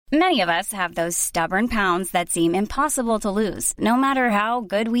Many of us have those stubborn pounds that seem impossible to lose, no matter how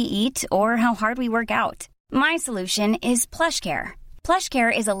good we eat or how hard we work out. My solution is PlushCare.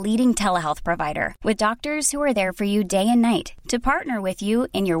 PlushCare is a leading telehealth provider with doctors who are there for you day and night to partner with you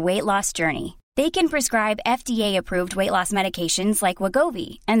in your weight loss journey. They can prescribe FDA-approved weight loss medications like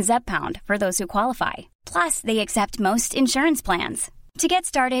Wegovy and Zepbound for those who qualify. Plus, they accept most insurance plans. To get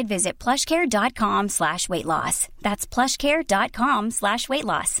started, visit plushcare.com/weightloss. That's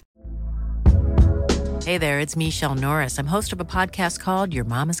plushcare.com/weightloss. Hey there, it's Michelle Norris. I'm host of a podcast called Your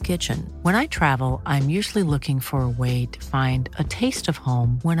Mama's Kitchen. When I travel, I'm usually looking for a way to find a taste of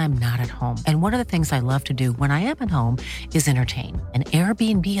home when I'm not at home. And one of the things I love to do when I am at home is entertain. And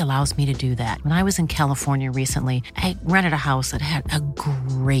Airbnb allows me to do that. When I was in California recently, I rented a house that had a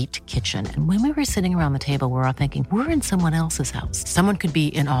great kitchen. And when we were sitting around the table, we were all thinking, we're in someone else's house. Someone could be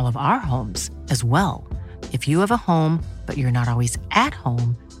in all of our homes as well. If you have a home, but you're not always at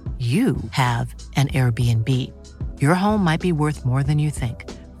home, you have an Airbnb. Your home might be worth more than you think.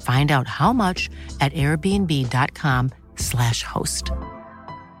 Find out how much at airbnb.com/host.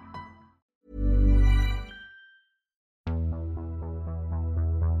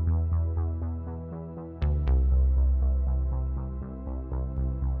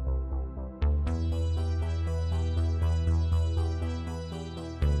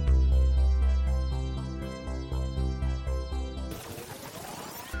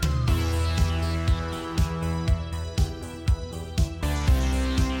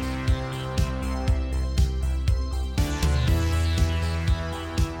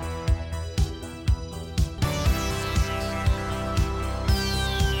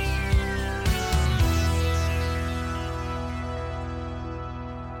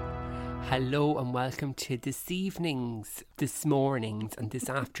 Hello and welcome to this morning's and this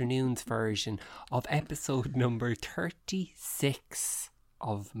afternoon's version of episode number 36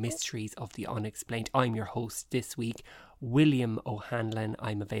 of Mysteries of the Unexplained. I'm your host this week, William O'Hanlon.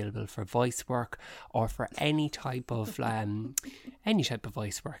 I'm available for voice work or for any type of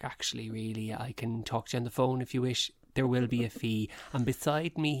voice work, actually, really. I can talk to you on the phone if you wish. There will be a fee. And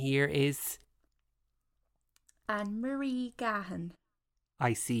beside me here is Anne-Marie Gahan.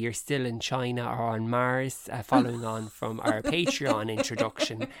 I see you're still in China or on Mars, following on from our Patreon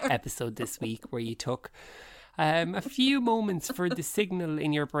introduction episode this week, where you took a few moments for the signal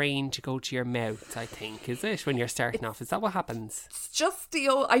in your brain to go to your mouth, I think, is it, when you're starting off? Is that what happens? It's just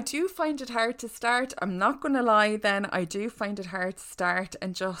I do find it hard to start. I'm not going to lie then. I do find it hard to start,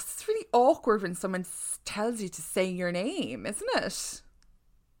 and just it's really awkward when someone tells you to say your name, isn't it?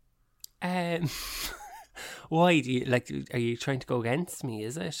 Why do you are you trying to go against me,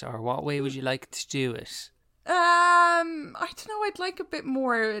 is it? Or what way would you like to do it? I don't know, I'd like a bit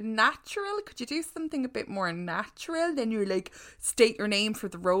more natural. Could you do something a bit more natural than you state your name for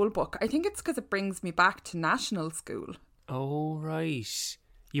the roll book? I think it's because it brings me back to national school. Oh, right.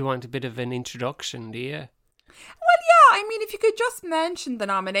 You want a bit of an introduction, do you? Well, yeah, I mean, if you could just mention the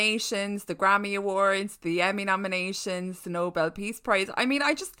nominations, the Grammy Awards, the Emmy nominations, the Nobel Peace Prize. I mean,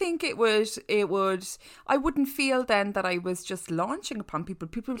 I just think it would, I wouldn't feel then that I was just launching upon people.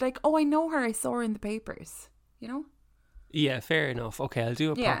 People would be like, oh, I know her, I saw her in the papers, you know? Yeah, fair enough. Okay, I'll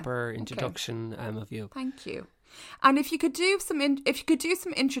do a proper introduction of you. Thank you. And if you could do some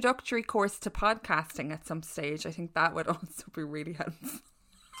introductory course to podcasting at some stage, I think that would also be really helpful.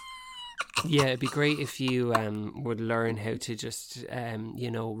 Yeah, it'd be great if you would learn how to just,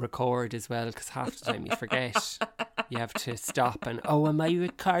 record as well, because half the time you forget. You have to stop and, am I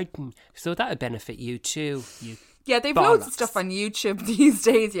recording? So that would benefit you too. Yeah, they've loads of stuff on YouTube these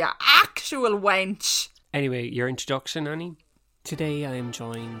days, yeah. Actual wench. Anyway, your introduction, Annie? Today I am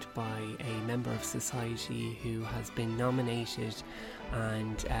joined by a member of society who has been nominated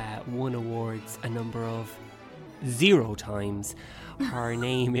and won awards a number of 0 times. Her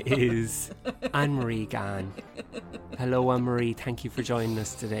name is Anne-Marie Gahan. Hello, Anne-Marie. Thank you for joining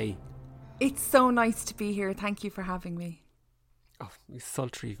us today. It's so nice to be here. Thank you for having me. Oh,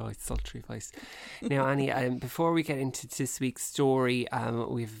 sultry voice. Now, Annie, before we get into this week's story,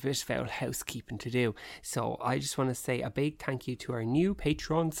 we have a bit of housekeeping to do. So I just want to say a big thank you to our new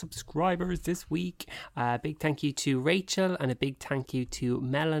Patreon subscribers this week. A big thank you to Rachel and a big thank you to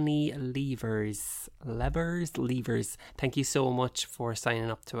Melanie Levers. Thank you so much for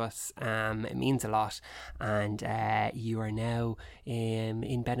signing up to us. It means a lot. And you are now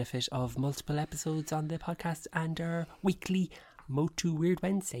in benefit of multiple episodes on the podcast and our weekly Motu Weird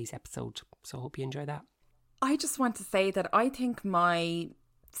Wednesdays episode. So I hope you enjoy that. I just want to say that I think my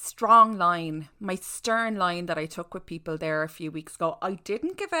strong line, my stern line that I took with people there a few weeks ago. I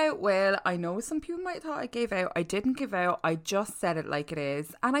didn't give out. Well, I know some people might have thought I gave out. I didn't give out. I just said it like it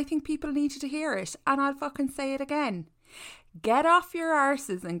is. And I think people needed to hear it. And I'll fucking say it again. Get off your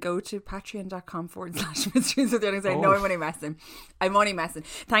arses and go to patreon.com/mysteries with the other side. No, I'm only messing.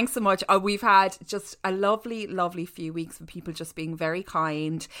 Thanks so much. We've had just a lovely few weeks with people just being very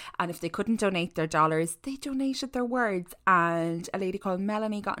kind. And if they couldn't donate their dollars, they donated their words. And a lady called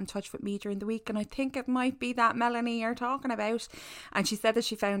Melanie got in touch with me during the week. And I think it might be that Melanie you're talking about. And she said that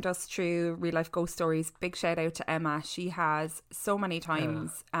she found us through Real Life Ghost Stories. Big shout out to Emma. She has so many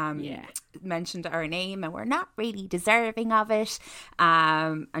times mentioned our name, and we're not really deserving of it,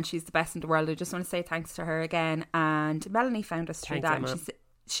 and she's the best in the world. I just want to say thanks to her again. And Melanie found us through that, and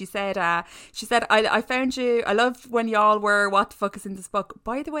she said I found you. I loved when y'all were What the Fuck Is in This Book.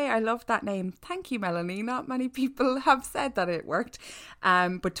 By the way, I love that name. Thank you, Melanie. Not many people have said that it worked,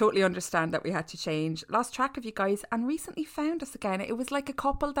 but totally understand that we had to change. Lost track of you guys and recently found us again. It was like a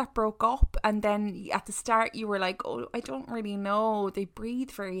couple that broke up, and then at the start you were like, oh, I don't really know, they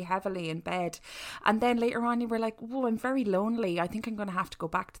breathe very heavily in bed, and then later on you were like, oh, I'm very lonely, I think I'm going to have to go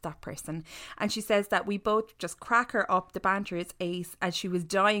back to that person. And she says that we both just crack her up. The banter is ace, and she was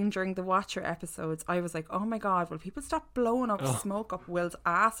dying during the Watcher episodes. I was like, oh my god, will people stop blowing up smoke up Will's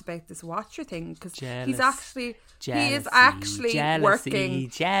ass about this Watcher thing, because he is actually working.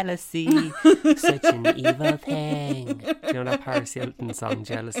 Jealousy, such an evil thing. You know that Paris Hilton song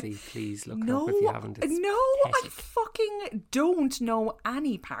Jealousy? Please look it up if you haven't. I fucking don't know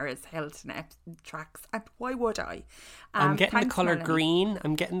any Paris Hilton tracks, and why would I? I'm getting the colour green.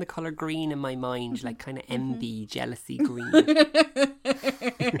 I'm getting the colour green in my mind, like kind of MB jealousy green.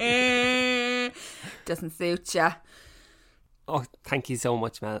 Doesn't suit ya. Oh, thank you so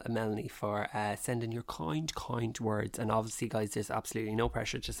much, Melanie, for sending your kind words. And obviously, guys, there's absolutely no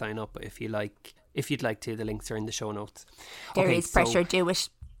pressure to sign up. But if you'd like to, the links are in the show notes. There is pressure. Do it.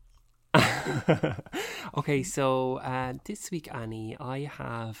 Okay, so this week, Annie, I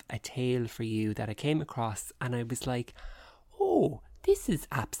have a tale for you that I came across, and I was like, oh, this is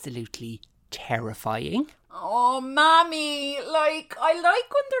absolutely terrifying. Oh, mammy, like, I like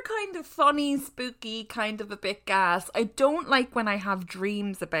when they're kind of funny, spooky, kind of a bit gas. I don't like when I have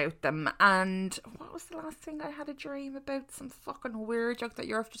dreams about them. And what was the last thing I had a dream about? Some fucking weird joke that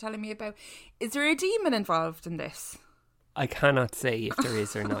you're after telling me about. Is there a demon involved in this? I cannot say if there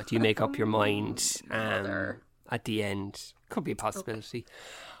is or not. You make up your mind at the end. Could be a possibility.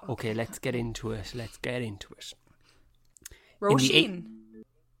 Okay, let's get into it. Roisin.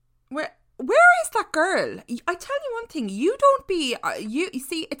 Where is that girl? I tell you one thing, you don't be, you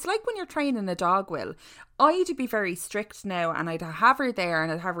see, it's like when you're training a dog, Will. I'd be very strict now, and I'd have her there,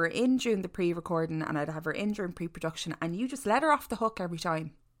 and I'd have her in during the pre-recording, and I'd have her in during pre-production, and you just let her off the hook every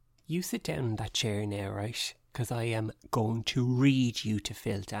time. You sit down in that chair now, right? Because I am going to read you to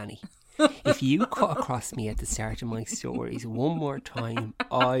filth, Annie. If you cut across me at the start of my stories one more time,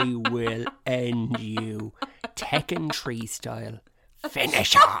 I will end you Tekken 3 style.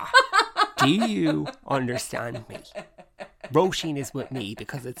 Finisher! Do you understand me? Roisin is with me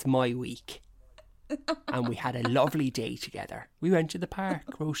because it's my week. And we had a lovely day together. We went to the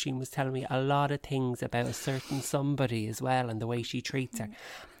park. Roisin was telling me a lot of things about a certain somebody as well, and the way she treats her.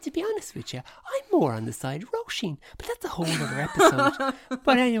 To be honest with you, I'm more on the side of Roisin, but that's a whole other episode.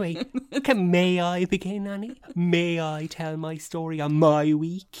 But anyway, may I begin, Annie? May I tell my story on my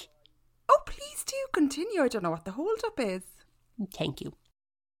week? Oh, please do continue. I don't know what the hold up is. Thank you.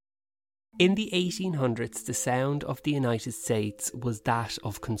 In the 1800s, the sound of the United States was that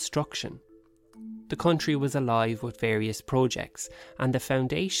of construction. The country was alive with various projects, and the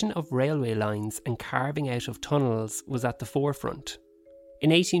foundation of railway lines and carving out of tunnels was at the forefront. In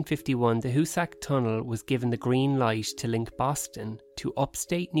 1851, the Hoosac Tunnel was given the green light to link Boston to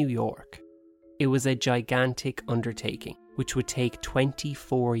upstate New York. It was a gigantic undertaking, which would take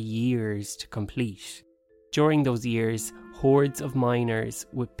 24 years to complete. During those years, hordes of miners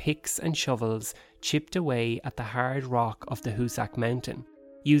with picks and shovels chipped away at the hard rock of the Hoosac Mountain,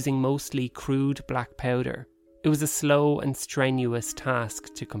 using mostly crude black powder. It was a slow and strenuous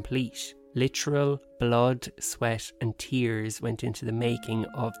task to complete. Literal blood, sweat and tears went into the making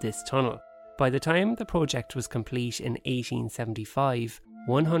of this tunnel. By the time the project was complete in 1875,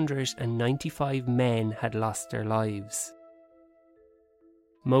 195 men had lost their lives.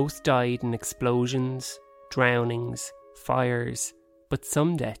 Most died in explosions, drownings, fires, but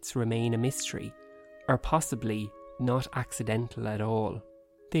some deaths remain a mystery, or possibly not accidental at all.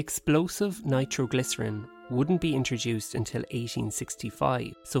 The explosive nitroglycerin wouldn't be introduced until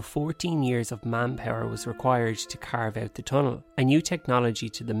 1865, so 14 years of manpower was required to carve out the tunnel. A new technology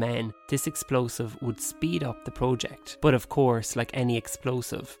to the men, this explosive would speed up the project, but of course, like any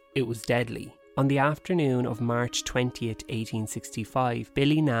explosive, it was deadly. On the afternoon of March 20th, 1865,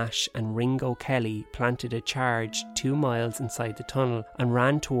 Billy Nash and Ringo Kelly planted a charge 2 miles inside the tunnel and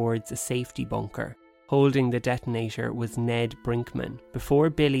ran towards a safety bunker. Holding the detonator was Ned Brinkman. Before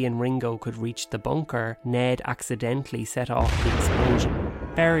Billy and Ringo could reach the bunker, Ned accidentally set off the explosion,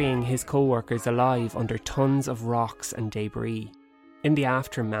 burying his co-workers alive under tons of rocks and debris. In the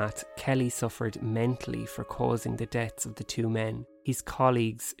aftermath, Kelly suffered mentally for causing the deaths of the 2 men. His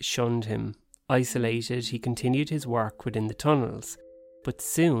colleagues shunned him. Isolated, he continued his work within the tunnels, but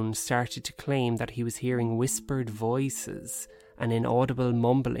soon started to claim that he was hearing whispered voices and inaudible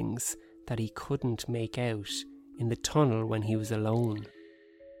mumblings that he couldn't make out in the tunnel when he was alone.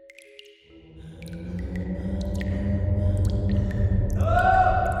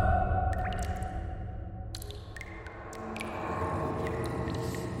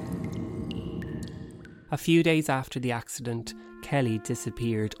 A few days after the accident, Kelly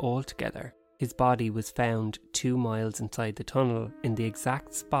disappeared altogether. His body was found 2 miles inside the tunnel in the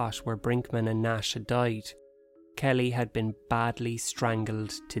exact spot where Brinkman and Nash had died. Kelly had been badly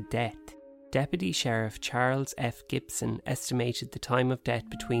strangled to death. Deputy Sheriff Charles F. Gibson estimated the time of death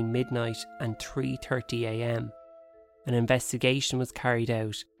between midnight and 3:30 a.m. An investigation was carried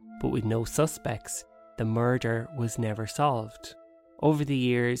out, but with no suspects, the murder was never solved. Over the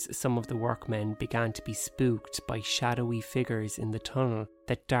years, some of the workmen began to be spooked by shadowy figures in the tunnel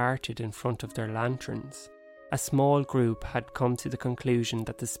that darted in front of their lanterns. A small group had come to the conclusion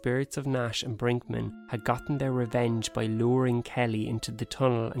that the spirits of Nash and Brinkman had gotten their revenge by luring Kelly into the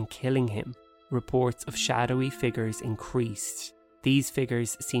tunnel and killing him. Reports of shadowy figures increased. These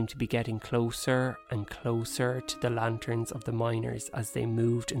figures seemed to be getting closer and closer to the lanterns of the miners as they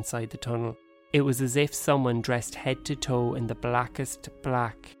moved inside the tunnel. It was as if someone dressed head to toe in the blackest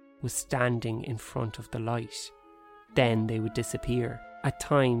black was standing in front of the light. Then they would disappear. At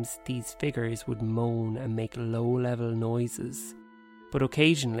times, these figures would moan and make low-level noises, but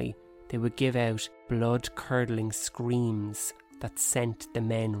occasionally they would give out blood-curdling screams that sent the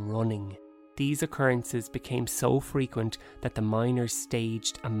men running. These occurrences became so frequent that the miners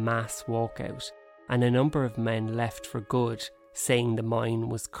staged a mass walkout, and a number of men left for good, saying the mine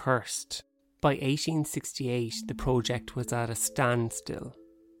was cursed. By 1868, the project was at a standstill.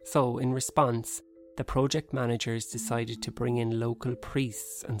 So, in response, the project managers decided to bring in local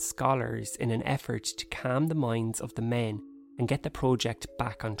priests and scholars in an effort to calm the minds of the men and get the project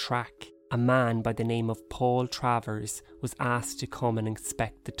back on track. A man by the name of Paul Travers was asked to come and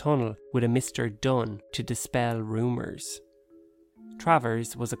inspect the tunnel with a Mr. Dunn to dispel rumours.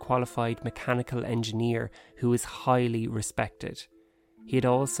 Travers was a qualified mechanical engineer who was highly respected. He had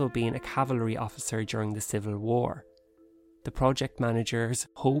also been a cavalry officer during the Civil War. The project managers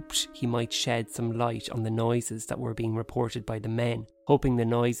hoped he might shed some light on the noises that were being reported by the men, hoping the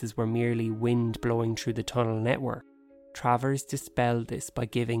noises were merely wind blowing through the tunnel network. Travers dispelled this by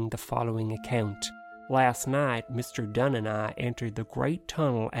giving the following account. Last night, Mr. Dunn and I entered the Great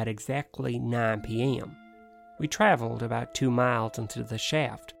Tunnel at exactly 9 p.m. We travelled about 2 miles into the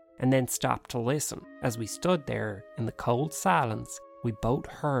shaft and then stopped to listen. As we stood there in the cold silence, we both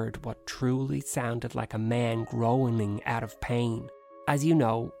heard what truly sounded like a man groaning out of pain. As you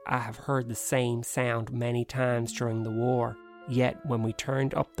know, I have heard the same sound many times during the war, yet when we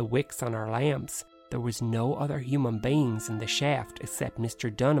turned up the wicks on our lamps, there was no other human beings in the shaft except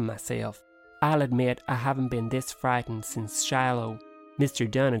Mr. Dunn and myself. I'll admit I haven't been this frightened since Shiloh. Mr.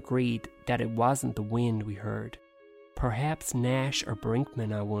 Dunn agreed that it wasn't the wind we heard. Perhaps Nash or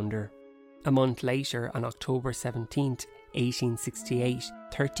Brinkman, I wonder. A month later, on October 17th, 1868,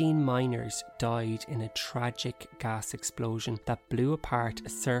 13 miners died in a tragic gas explosion that blew apart a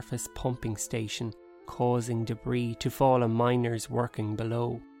surface pumping station, causing debris to fall on miners working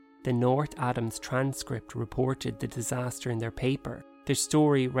below. The North Adams Transcript reported the disaster in their paper. Their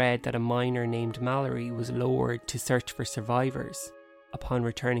story read that a miner named Mallory was lowered to search for survivors. Upon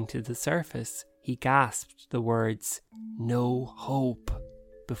returning to the surface, he gasped the words, "No hope,"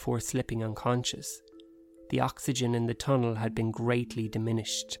 before slipping unconscious. The oxygen in the tunnel had been greatly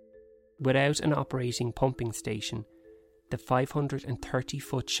diminished. Without an operating pumping station, the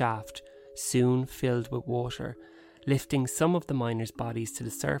 530-foot shaft soon filled with water, lifting some of the miners' bodies to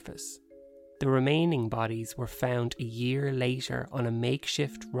the surface. The remaining bodies were found a year later on a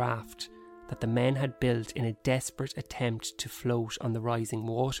makeshift raft that the men had built in a desperate attempt to float on the rising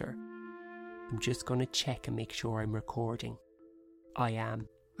water. I'm just going to check and make sure I'm recording. I am.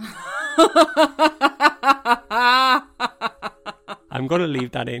 I'm going to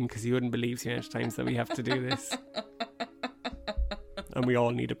leave that in because you wouldn't believe the amount of times that we have to do this. And we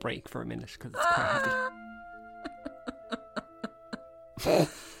all need a break for a minute because it's quite heavy.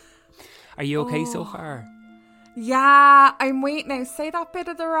 Are you okay so far? Yeah, I'm waiting now. Say that bit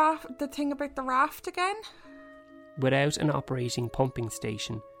of the thing about the raft again. Without an operating pumping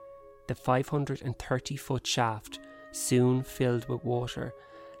station, the 530-foot shaft soon filled with water,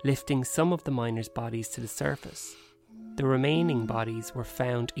 lifting some of the miners' bodies to the surface. The remaining bodies were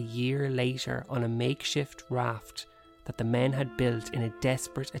found a year later on a makeshift raft that the men had built in a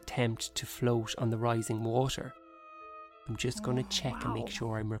desperate attempt to float on the rising water. I'm just going to check and make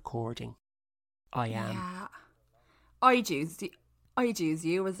sure I'm recording. I am. Yeah. I'd use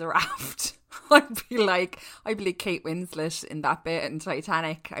you as a raft. I'd be like Kate Winslet in that bit in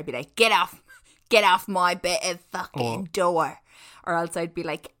Titanic. I'd be like, get off my bit of fucking door. Or else I'd be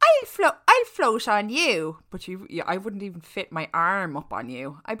like, I'll float on you. But I wouldn't even fit my arm up on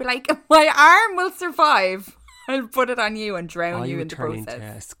you. I'd be like, my arm will survive. I'll put it on you and drown you in the process. I would turn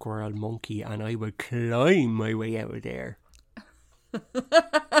into a squirrel monkey and I would climb my way out of there.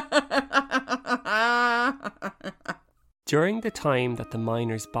 During the time that the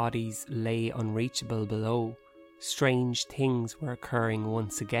miners' bodies lay unreachable below, strange things were occurring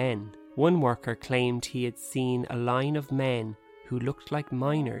once again. One worker claimed he had seen a line of men who looked like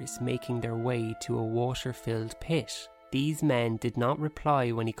miners making their way to a water-filled pit. These men did not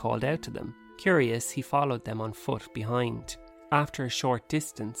reply when he called out to them. Curious, he followed them on foot behind. After a short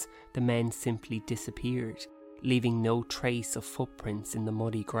distance, the men simply disappeared, leaving no trace of footprints in the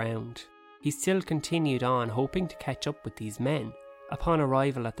muddy ground. He still continued on, hoping to catch up with these men. Upon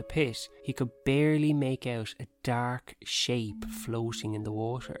arrival at the pit, he could barely make out a dark shape floating in the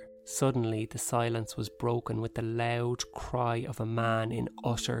water. Suddenly, the silence was broken with the loud cry of a man in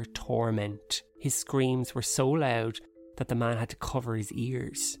utter torment. His screams were so loud that the man had to cover his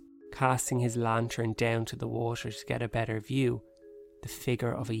ears. Casting his lantern down to the water to get a better view, the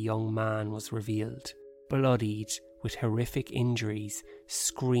figure of a young man was revealed, bloodied, with horrific injuries,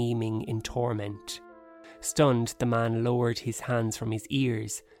 screaming in torment. Stunned, the man lowered his hands from his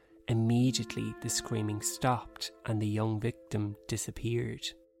ears. Immediately, the screaming stopped and the young victim disappeared.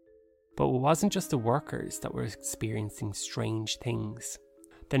 But it wasn't just the workers that were experiencing strange things.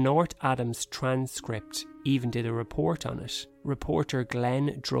 The North Adams Transcript even did a report on it. Reporter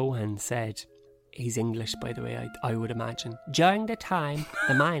Glenn Drohan said, he's English by the way, I would imagine. During the time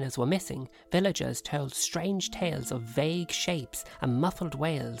the miners were missing, villagers told strange tales of vague shapes and muffled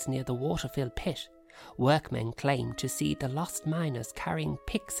wails near the water-filled pit. Workmen claimed to see the lost miners carrying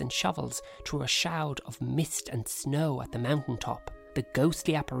picks and shovels through a shroud of mist and snow at the mountaintop. The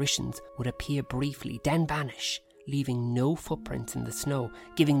ghostly apparitions would appear briefly, then vanish, leaving no footprints in the snow,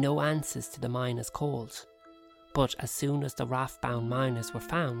 giving no answers to the miners' calls. But as soon as the raft-bound miners were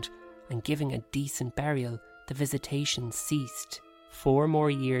found, and giving a decent burial, the visitation ceased. 4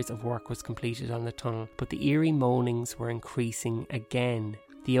 more years of work was completed on the tunnel, but the eerie moanings were increasing again.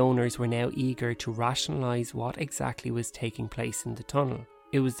 The owners were now eager to rationalise what exactly was taking place in the tunnel.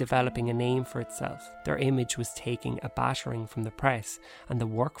 It was developing a name for itself. Their image was taking a battering from the press, and the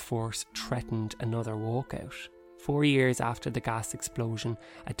workforce threatened another walkout. 4 years after the gas explosion,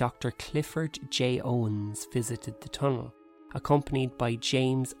 a Dr. Clifford J. Owens visited the tunnel, accompanied by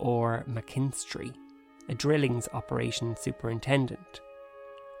James R. McKinstry, a drillings operation superintendent.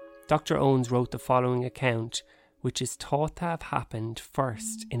 Dr. Owens wrote the following account, which is thought to have happened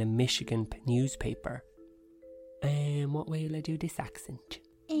first in a Michigan newspaper. What way will I do this accent?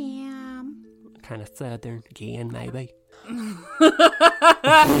 Kind of southern again, maybe.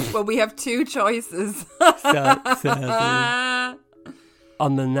 Well, we have 2 choices. Southern.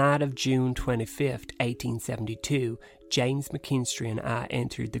 On the night of June 25th, 1872, James McKinstry and I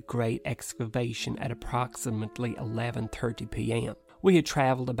entered the great excavation at approximately 11:30 p.m. We had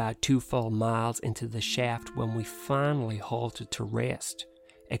travelled about 2 full miles into the shaft when we finally halted to rest.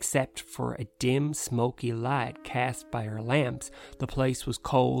 Except for a dim, smoky light cast by our lamps, the place was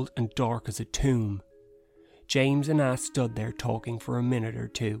cold and dark as a tomb. James and I stood there talking for a minute or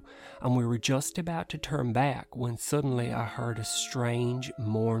two, and we were just about to turn back when suddenly I heard a strange,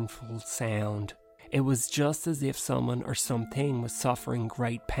 mournful sound. It was just as if someone or something was suffering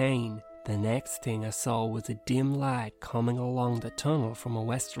great pain. The next thing I saw was a dim light coming along the tunnel from a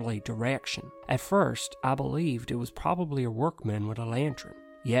westerly direction. At first, I believed it was probably a workman with a lantern.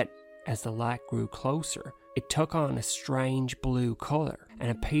 Yet, as the light grew closer, it took on a strange blue colour and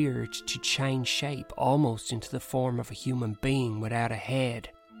appeared to change shape almost into the form of a human being without a head.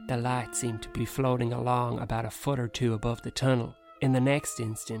 The light seemed to be floating along about a foot or 2 above the tunnel. In the next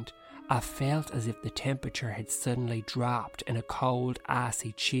instant, I felt as if the temperature had suddenly dropped and a cold,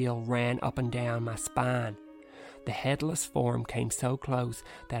 icy chill ran up and down my spine. The headless form came so close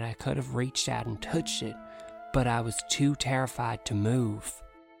that I could have reached out and touched it, but I was too terrified to move.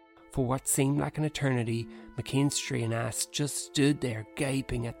 For what seemed like an eternity, McKinstry and I just stood there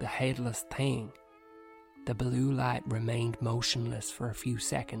gaping at the headless thing. The blue light remained motionless for a few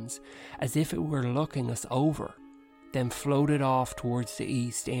seconds, as if it were looking us over, then floated off towards the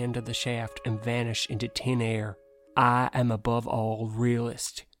east end of the shaft and vanished into thin air. I am above all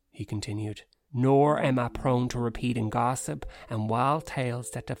realist, he continued, nor am I prone to repeating gossip and wild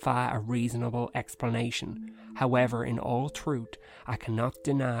tales that defy a reasonable explanation. However, in all truth, I cannot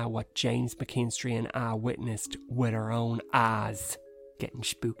deny what James McKinstry and I witnessed with our own eyes. Getting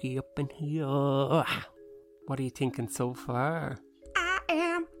spooky up in here. What are you thinking so far? I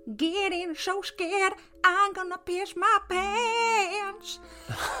am getting so scared, I'm gonna piss my pants.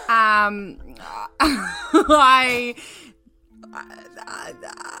 I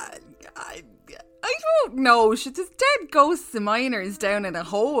don't know. There's dead ghosts of miners down in a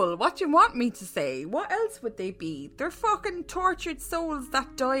hole. What do you want me to say? What else would they be? They're fucking tortured souls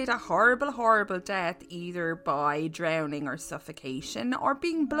that died a horrible, horrible death, either by drowning or suffocation, or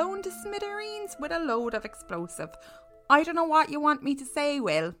being blown to smithereens with a load of explosive. I don't know what you want me to say,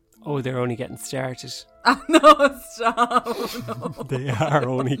 Will. Oh, they're only getting started. No, stop. No. They are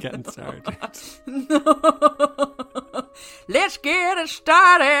only getting started. No. Let's get it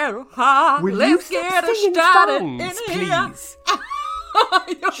started. Let's get it started in here. Please.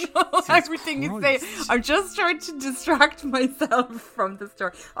 I don't know Jesus everything you say. Christ. I'm just trying to distract myself from the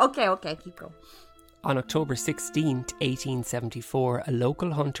story. Okay, keep going. On October 16th, 1874, a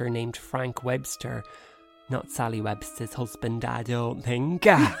local hunter named Frank Webster, not Sally Webster's husband, I don't think,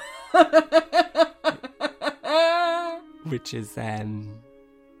 which is, I'll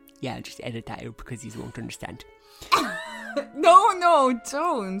just edit that out because you won't understand. No,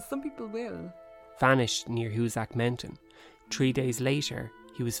 don't. Some people will. Vanished near Hoosac Mountain. 3 days later,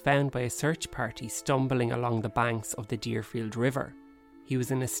 he was found by a search party stumbling along the banks of the Deerfield River. He was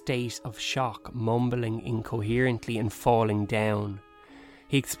in a state of shock, mumbling incoherently and falling down.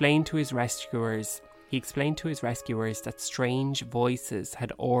 He explained to his rescuers that strange voices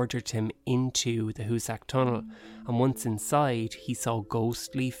had ordered him into the Hoosac Tunnel, and once inside, he saw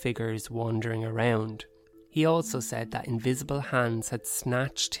ghostly figures wandering around. He also said that invisible hands had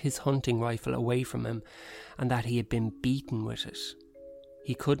snatched his hunting rifle away from him and that he had been beaten with it.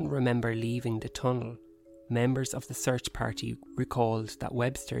 He couldn't remember leaving the tunnel. Members of the search party recalled that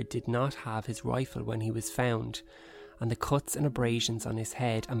Webster did not have his rifle when he was found, and the cuts and abrasions on his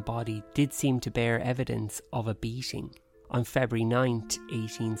head and body did seem to bear evidence of a beating. On February 9th,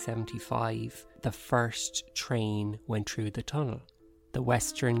 1875, the first train went through the tunnel. The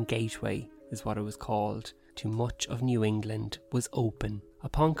Western Gateway is what it was called, to much of New England was open.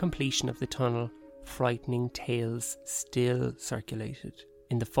 Upon completion of the tunnel, frightening tales still circulated.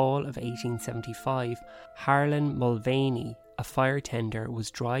 In the fall of 1875, Harlan Mulvaney, a fire tender, was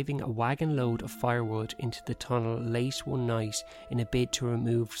driving a wagon load of firewood into the tunnel late one night in a bid to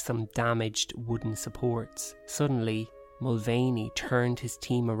remove some damaged wooden supports. Suddenly, Mulvaney turned his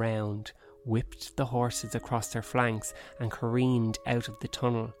team around, whipped the horses across their flanks and careened out of the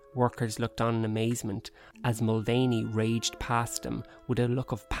tunnel. Workers looked on in amazement as Mulvaney raged past them with a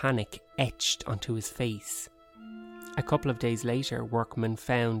look of panic etched onto his face. A couple of days later, workmen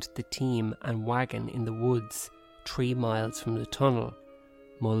found the team and wagon in the woods 3 miles from the tunnel.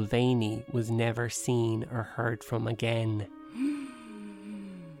 Mulvaney was never seen or heard from again.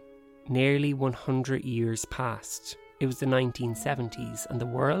 Nearly 100 years passed. It was the 1970s and the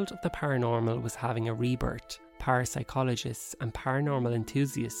world of the paranormal was having a rebirth. Parapsychologists and paranormal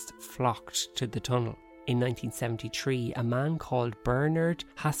enthusiasts flocked to the tunnel. In 1973, a man called Bernard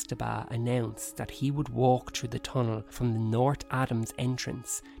Hastaba announced that he would walk through the tunnel from the North Adams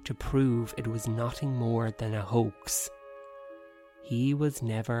entrance to prove it was nothing more than a hoax. He was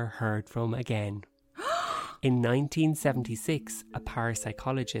never heard from again. In 1976, a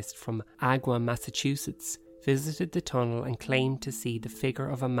parapsychologist from Agawam, Massachusetts, visited the tunnel and claimed to see the figure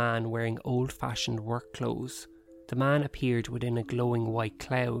of a man wearing old-fashioned work clothes. The man appeared within a glowing white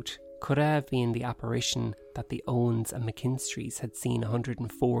cloud. Could it have been the apparition that the Owens and McKinstrys had seen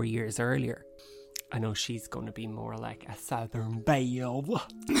 104 years earlier? I know she's going to be more like a Southern Belle.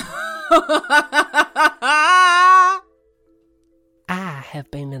 I have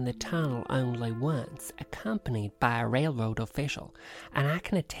been in the tunnel only once, accompanied by a railroad official, and I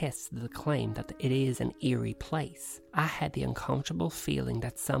can attest to the claim that it is an eerie place. I had the uncomfortable feeling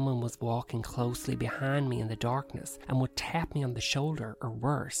that someone was walking closely behind me in the darkness and would tap me on the shoulder, or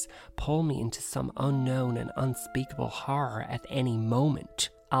worse, pull me into some unknown and unspeakable horror at any moment.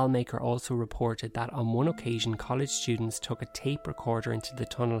 Almaker also reported that on one occasion college students took a tape recorder into the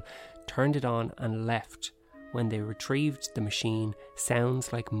tunnel, turned it on and left. When they retrieved the machine,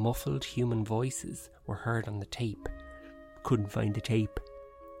 sounds like muffled human voices were heard on the tape. Couldn't find the tape.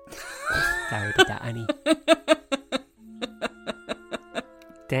 Sorry about that, Annie.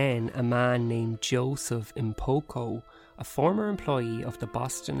 Then a man named Joseph Impoko, a former employee of the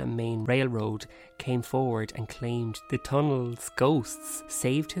Boston and Maine Railroad, came forward and claimed the tunnel's ghosts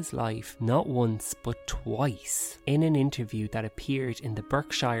saved his life not once but twice. In an interview that appeared in the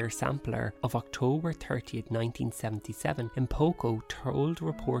Berkshire Sampler of October 30th, 1977, Impoko told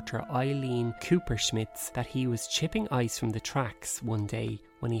reporter Eileen Cooperschmitz that he was chipping ice from the tracks one day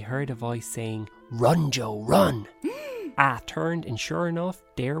when he heard a voice saying, "Run, Joe, run!" I turned and sure enough,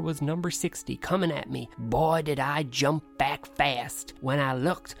 there was number 60 coming at me. Boy, did I jump back fast. When I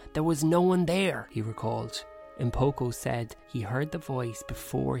looked, there was no one there, he recalled. Impoko said he heard the voice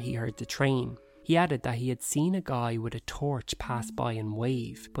before he heard the train. He added that he had seen a guy with a torch pass by and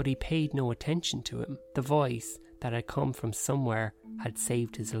wave, but he paid no attention to him. The voice that had come from somewhere had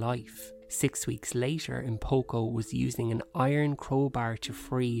saved his life. 6 weeks later, Impoko was using an iron crowbar to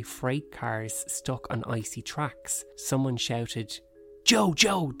free freight cars stuck on icy tracks. Someone shouted, "Joe,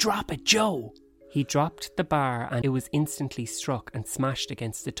 Joe, drop it, Joe!" He dropped the bar and it was instantly struck and smashed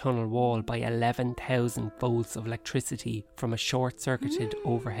against the tunnel wall by 11,000 volts of electricity from a short-circuited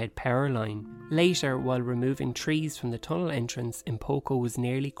overhead power line. Later, while removing trees from the tunnel entrance, Impoko was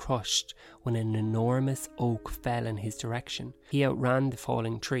nearly crushed when an enormous oak fell in his direction. He outran the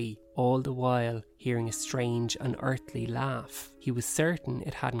falling tree, all the while hearing a strange, unearthly laugh. He was certain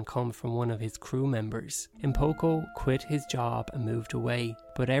it hadn't come from one of his crew members. Impoko quit his job and moved away,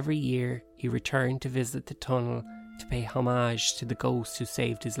 but every year he returned to visit the tunnel to pay homage to the ghost who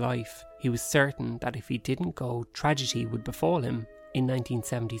saved his life. He was certain that if he didn't go, tragedy would befall him. In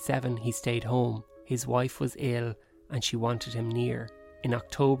 1977, he stayed home. His wife was ill and she wanted him near. In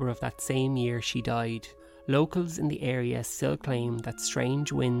October of that same year, she died. Locals in the area still claim that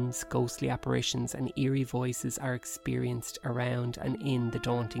strange winds, ghostly apparitions and eerie voices are experienced around and in the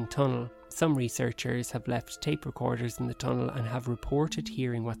daunting tunnel. Some researchers have left tape recorders in the tunnel and have reported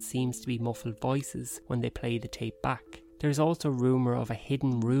hearing what seems to be muffled voices when they play the tape back. There's also rumour of a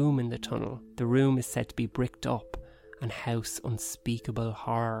hidden room in the tunnel. The room is said to be bricked up and house unspeakable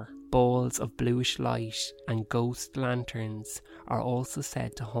horror. Balls of bluish light and ghost lanterns are also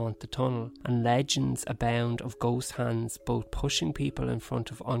said to haunt the tunnel, and legends abound of ghost hands both pushing people in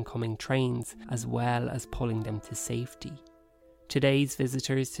front of oncoming trains as well as pulling them to safety. Today's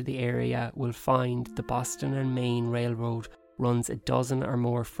visitors to the area will find the Boston and Maine Railroad runs a dozen or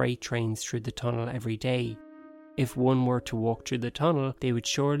more freight trains through the tunnel every day. If one were to walk through the tunnel, they would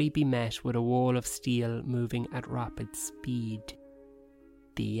surely be met with a wall of steel moving at rapid speed.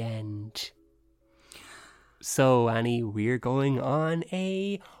 The end. So, Annie, we're going on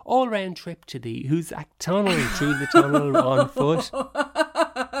a all-round trip to the Hoosac Tunnel, through the tunnel on foot.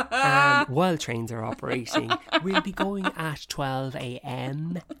 While trains are operating, we'll be going at 12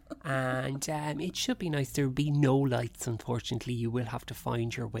 a.m. and it should be nice. There will be no lights, unfortunately. You will have to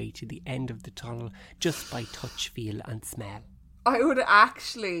find your way to the end of the tunnel just by touch, feel and smell.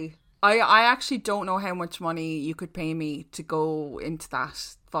 I actually don't know how much money you could pay me to go into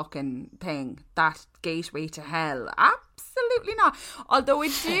that fucking thing, that gateway to hell. Absolutely not. Although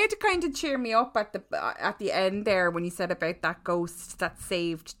it did kind of cheer me up at the end there when you said about that ghost that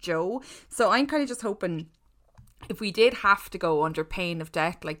saved Joe. So I'm kind of just hoping, if we did have to go under pain of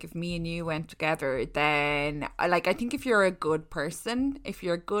death, like if me and you went together, then I think if you're a good person, if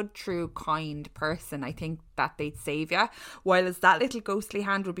you're a good, true, kind person, I think that they'd save you. While as that little ghostly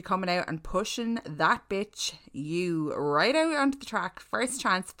hand would be coming out and pushing that bitch you right out onto the track, first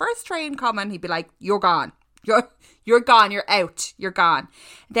chance, first train coming, he'd be like, "You're gone. You're gone, you're out, you're gone."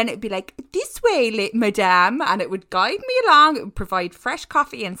 Then it'd be like, "This way, madame," and it would guide me along. It would provide fresh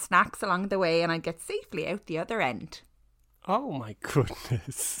coffee and snacks along the way, and I'd get safely out the other end. Oh my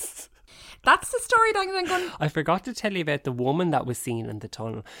goodness. That's the story that I'm going. I forgot to tell you about the woman that was seen in the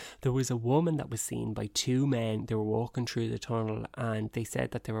tunnel. There was a woman that was seen by two men. They were walking through the tunnel and they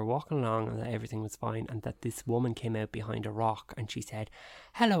said that they were walking along and that everything was fine, and that this woman came out behind a rock and she said,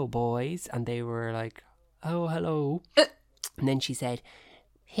 "Hello, boys," and they were like, "Oh, hello." And then she said,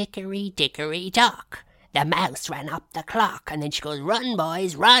 "Hickory dickory dock, the mouse ran up the clock. And then she goes, run,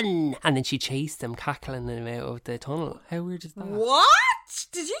 boys, run. And then she chased them, cackling them out of the tunnel. How weird is that? What?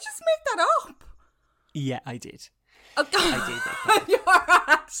 Did you just make that up? Yeah, I did. Oh, I did make that up. You're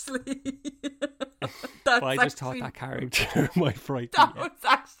actually... But I just thought that character might frighten That you. was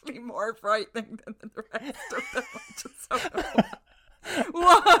actually more frightening than the rest of them. I just don't know.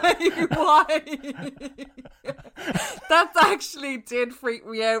 Why? That's actually did freak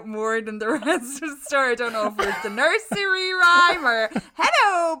me out more than the rest of the story. I don't know if it's the nursery rhyme or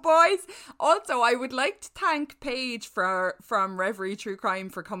hello boys. Also, I would like to thank Paige from Reverie True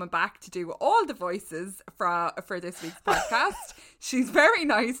Crime for coming back to do all the voices for this week's podcast. She's very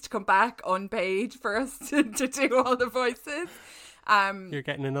nice to come back on Paige for us to do all the voices. You're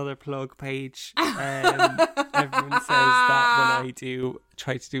getting another plug, Paige. Everyone says that when I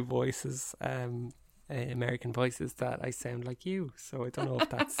try to do voices, American voices, that I sound like you. So I don't know if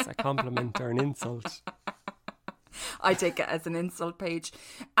that's a compliment or an insult. I take it as an insult, Paige.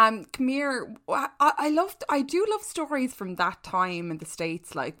 Come here. I do love stories from that time in the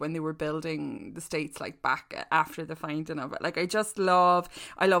States, like when they were building the States, like back after the finding of it. Like I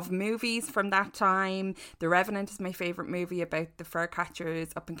love movies from that time. The Revenant is my favourite movie about the fur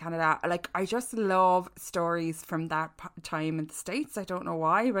catchers up in Canada. Like, I just love stories from that time in the States. I don't know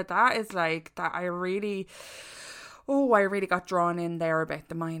why, but that is like that. I really got drawn in there about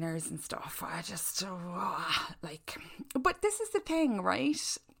the miners and stuff. I just, but this is the thing,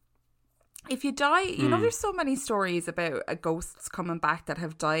 right? If you die, you know, there's so many stories about ghosts coming back that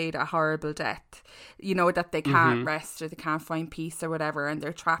have died a horrible death, you know, that they can't rest or they can't find peace or whatever, and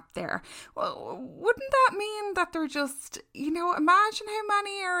they're trapped there. Well, wouldn't that mean that they're just, you know, imagine how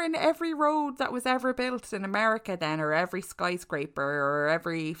many are in every road that was ever built in America then, or every skyscraper, or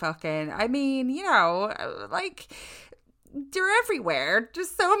every fucking, I mean, you know, like, they're everywhere.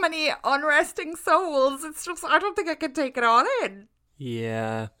 Just so many unresting souls. It's just, I don't think I could take it all in.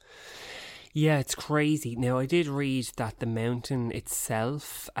 Yeah, it's crazy. Now, I did read that the mountain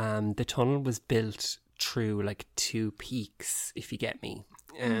itself, the tunnel was built through like two peaks, if you get me,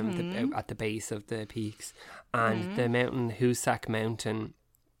 at the base of the peaks. And the mountain, Hoosac Mountain,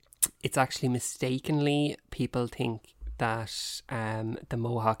 it's actually mistakenly, people think that the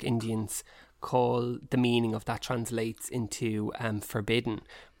Mohawk Indians call the meaning of that translates into forbidden,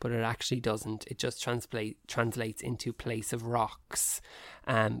 but it actually doesn't. It just translates into place of rocks.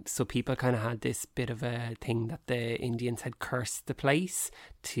 So people kind of had this bit of a thing that the Indians had cursed the place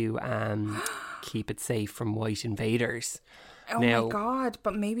to keep it safe from white invaders. Oh my God,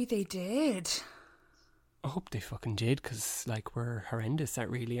 but maybe they did. I hope they fucking did, because like, we're horrendous at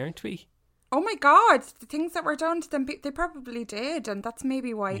really, aren't we? Oh my God, the things that were done to them, they probably did. And that's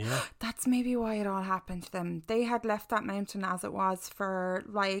maybe why it all happened to them. They had left that mountain as it was for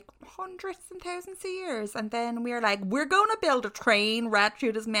like hundreds and thousands of years. And then we were like, we're going to build a train right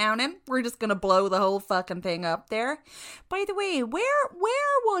through this mountain. We're just going to blow the whole fucking thing up there. By the way, where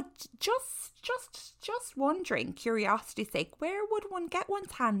would, just wondering, curiosity's sake, where would one get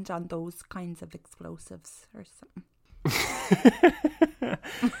one's hand on those kinds of explosives or something?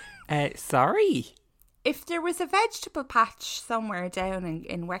 Sorry? If there was a vegetable patch somewhere down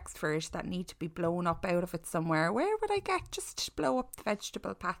in Wexford that need to be blown up out of it somewhere, where would I get just to blow up the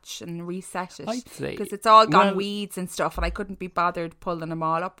vegetable patch and reset it? I'd say, because it's all gone weeds and stuff, and I couldn't be bothered pulling them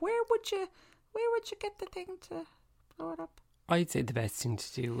all up. Where would you get the thing to blow it up? I'd say the best thing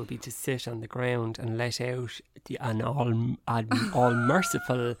to do would be to sit on the ground and let out an all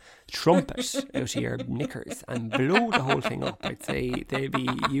merciful trumpet out of your knickers and blow the whole thing up. I'd say they'd be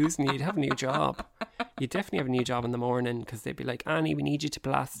using you. You'd have a new job. You'd definitely have a new job in the morning, because they'd be like, Annie, we need you to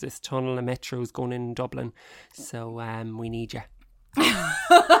blast this tunnel of metro's going in Dublin, so we need you.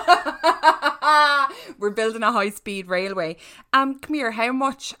 We're building a high-speed railway. Come here, how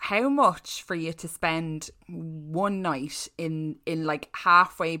much for you to spend one night in like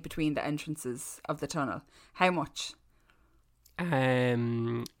halfway between the entrances of the tunnel? How much?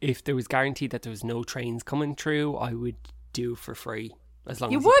 If there was guaranteed that there was no trains coming through, I would do for free, as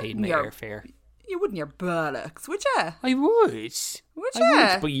long as you paid my airfare. You wouldn't, your bollocks, would you? I would. Would you?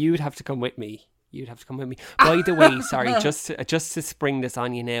 But you'd have to come with me. By the way, sorry, just to spring this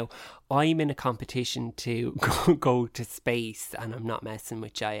on you now, I'm in a competition to go to space, and I'm not messing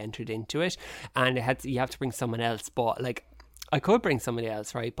with you. I entered into it, and you have to bring someone else. But like, I could bring somebody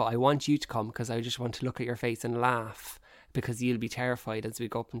else, right? But I want you to come, because I just want to look at your face and laugh, because you'll be terrified as we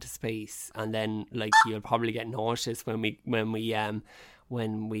go up into space, and then like, you'll probably get nauseous when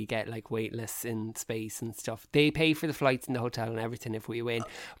we get like weightless in space and stuff. They pay for the flights and the hotel and everything if we win,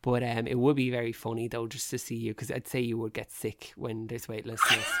 but it would be very funny though, just to see you, because I'd say you would get sick when there's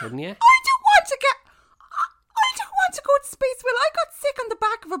weightlessness, wouldn't you? I don't want to get. God, Space Will, I got sick on the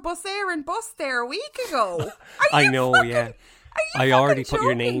back of a Bus Éireann bus there a week ago. I know, yeah. I already put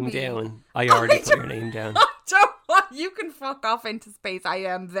your name down. I already put your name down. You can fuck off into space. I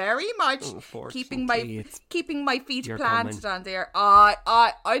am very much keeping my feet planted on there. How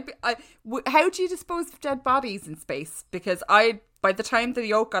do you dispose of dead bodies in space? Because by the time the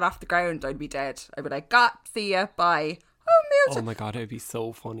yoke got off the ground, I'd be dead. I'd be like, see ya, bye. Oh my God, it'd be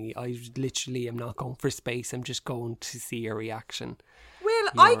so funny. I literally am not going for space. I'm just going to see your reaction. Well,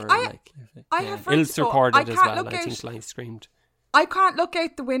 I have friends. Ilse recorded as well. I think Line screamed. I can't look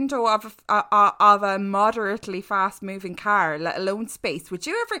out the window of a moderately fast-moving car, let alone space. Would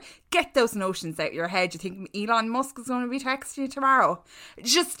you ever get those notions out of your head? You think Elon Musk is going to be texting you tomorrow?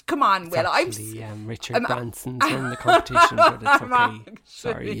 Just come on, Will. Actually, Richard Branson's in the competition, but it's okay.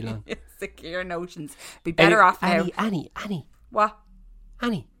 Sorry, Elon. Sick of your notions. Be better off now. Annie. What?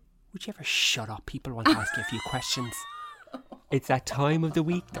 Annie, would you ever shut up? People want to ask you a few questions. It's that time of the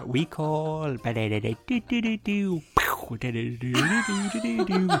week that we call Ask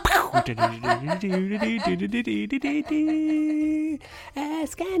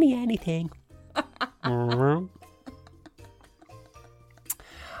Annie anything.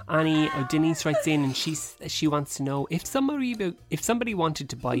 Annie, Denise writes in and she wants to know if somebody wanted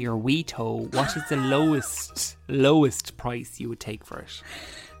to buy your wee toe, what is the lowest price you would take for it?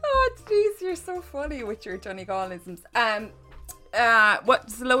 Oh, jeez, you're so funny with your Donegal-isms.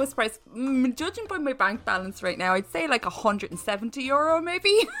 What's the lowest price? Judging by my bank balance right now, I'd say like €170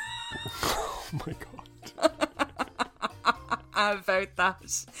 maybe. Oh my God. About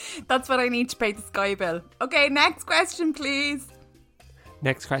that. That's what I need to pay the Sky bill. Okay, next question, please.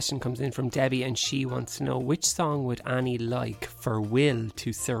 Next question comes in from Debbie and she wants to know which song would Annie like for Will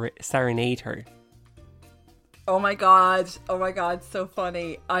to serenade her? Oh my god, so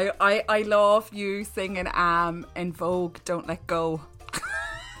funny. I love you singing in Vogue, Don't Let Go.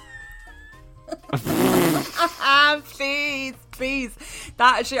 Please.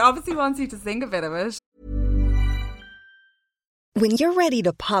 That she obviously wants you to sing a bit of it. When you're ready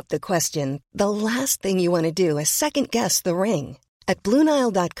to pop the question, the last thing you want to do is second guess the ring. At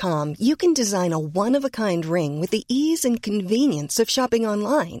BlueNile.com, you can design a one-of-a-kind ring with the ease and convenience of shopping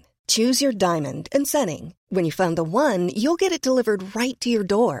online. Choose your diamond and setting. When you find the one, you'll get it delivered right to your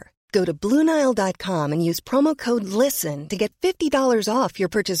door. Go to BlueNile.com and use promo code LISTEN to get $50 off your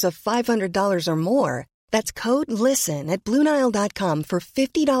purchase of $500 or more. That's code LISTEN at BlueNile.com for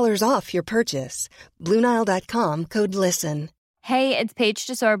 $50 off your purchase. BlueNile.com, code LISTEN. Hey, it's Paige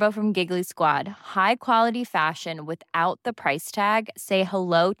DeSorbo from Giggly Squad. High quality fashion without the price tag. Say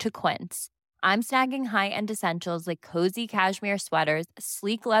hello to Quince. I'm snagging high-end essentials like cozy cashmere sweaters,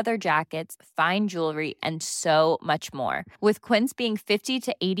 sleek leather jackets, fine jewelry, and so much more. With Quince being 50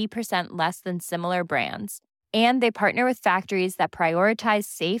 to 80% less than similar brands. And they partner with factories that prioritize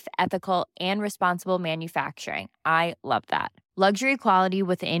safe, ethical, and responsible manufacturing. I love that. Luxury quality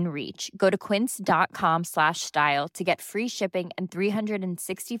within reach. Go to quince.com/style to get free shipping and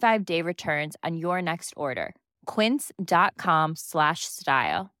 365-day returns on your next order.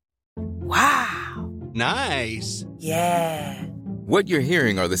 Quince.com/style. Wow. Nice. Yeah. What you're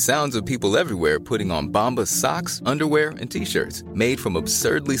hearing are the sounds of people everywhere putting on Bombas socks, underwear, and T-shirts made from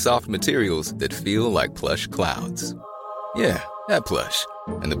absurdly soft materials that feel like plush clouds. Yeah, that plush.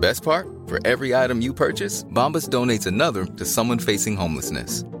 And the best part? For every item you purchase, Bombas donates another to someone facing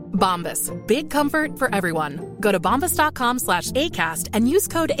homelessness. Bombas. Big comfort for everyone. Go to bombas.com/ACAST and use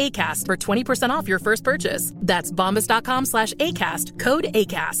code ACAST for 20% off your first purchase. That's bombas.com/ACAST. Code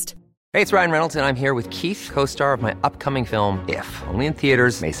ACAST. Hey, it's Ryan Reynolds, and I'm here with Keith, co-star of my upcoming film, If, only in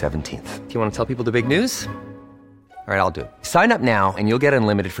theaters May 17th. Do you want to tell people the big news? All right, I'll do it. Sign up now and you'll get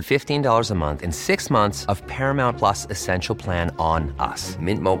unlimited for $15 a month and 6 months of Paramount Plus Essential Plan on us.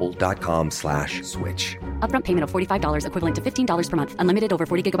 MintMobile.com/switch. Upfront payment of $45 equivalent to $15 per month. Unlimited over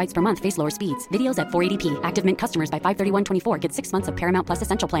 40 gigabytes per month. Face lower speeds. Videos at 480p. Active Mint customers by 531.24 get 6 months of Paramount Plus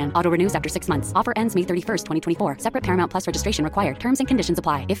Essential Plan. Auto renews after 6 months. Offer ends May 31st, 2024. Separate Paramount Plus registration required. Terms and conditions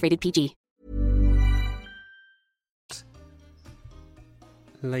apply if rated PG.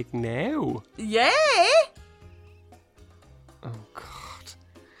 Like now? Yeah. Oh, God.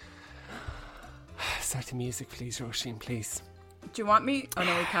 Start the music, please, Roisin, please. Do you want me? Oh,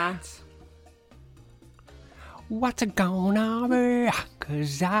 no, we can't. What's it gonna be?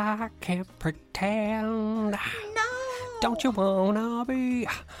 'Cause I can't pretend. No. Don't you wanna be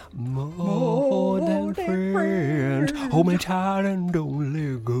more than friends? Hold me tight and don't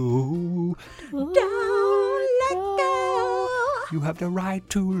let go. Don't let go. You have the right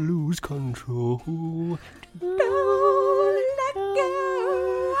to lose control. Don't let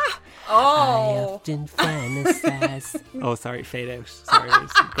go. I often fantasize. Oh, sorry, fade out. Sorry, I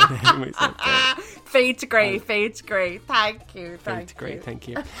was going ahead of myself there. Fade to grey, fade to grey. Thank you. Fade to grey, thank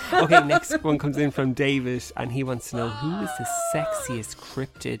you. Okay, next one comes in from David, and he wants to know who is the sexiest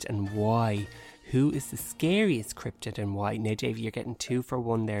cryptid and why. Who is the scariest cryptid and why? Now, Dave, you're getting 2 for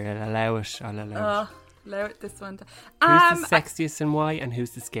 1 there. I'll allow it. Allow it this one. Who's the sexiest and why? And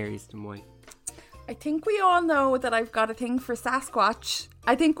who's the scariest and why? I think we all know that I've got a thing for Sasquatch.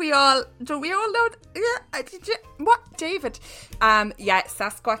 I think we all... Don't we all know... Yeah, what? David? Yeah,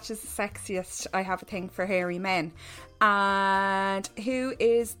 Sasquatch is the sexiest. I have a thing for hairy men. And who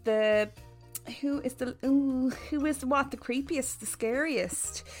is what? The creepiest, the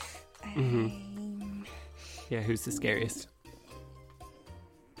scariest? Yeah, who's the scariest?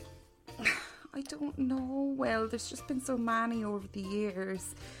 I don't know. Well, there's just been so many over the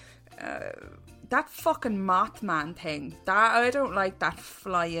years. That fucking Mothman thing. That I don't like that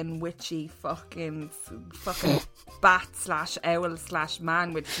flying witchy fucking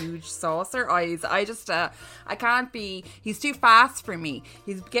bat/owl/man with huge saucer eyes. I just I can't be. He's too fast for me.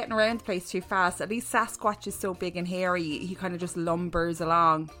 He's getting around the place too fast. At least Sasquatch is so big and hairy. He kind of just lumbers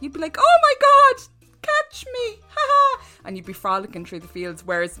along. You'd be like, oh my god, catch me, haha, and you'd be frolicking through the fields.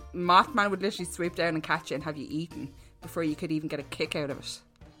 Whereas Mothman would literally swoop down and catch you and have you eaten before you could even get a kick out of it.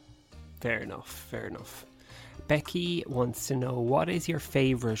 Fair enough. Becky wants to know, what is your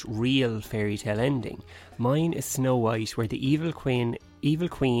favourite real fairy tale ending? Mine is Snow White, where the evil queen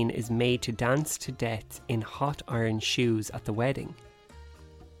is made to dance to death in hot iron shoes at the wedding.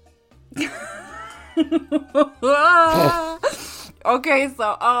 Okay,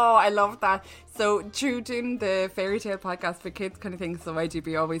 so I love that. So through doing the fairy tale podcast for kids kind of thing, so I do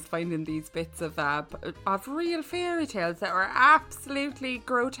be always finding these bits of real fairy tales that are absolutely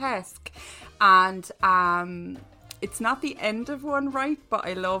grotesque, and it's not the end of one, right? But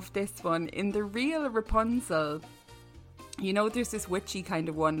I love this one. In the real Rapunzel, you know, there's this witchy kind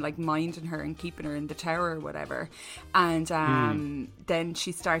of one, like minding her and keeping her in the tower or whatever. And then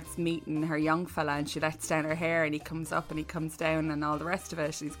she starts meeting her young fella and she lets down her hair and he comes up and he comes down and all the rest of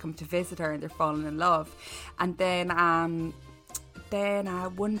it. He's come to visit her and they're falling in love. And then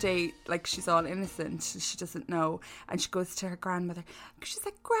one day, like, she's all innocent, she doesn't know, and she goes to her grandmother. She's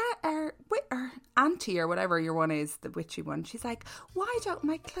like, or auntie or whatever your one is, the witchy one. She's like, why don't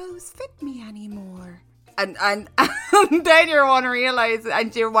my clothes fit me anymore? And then your one realises,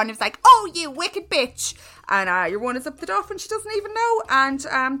 and your one is like, oh, you wicked bitch. And your one is up the duff and she doesn't even know. And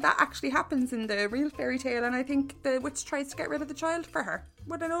that actually happens in the real fairy tale. And I think the witch tries to get rid of the child for her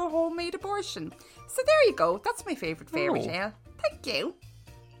with a homemade abortion. So there you go. That's my favourite fairy tale. Thank you.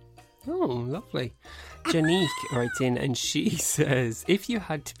 Oh, lovely. Janique writes in and she says, if you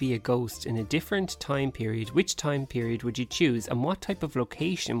had to be a ghost in a different time period, which time period would you choose and what type of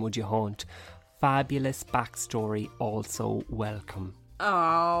location would you haunt? Fabulous backstory, also welcome.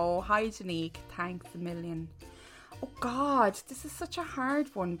 Oh, hi Janique, thanks a million. Oh God, this is such a hard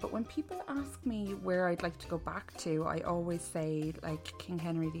one, but when people ask me where I'd like to go back to, I always say like King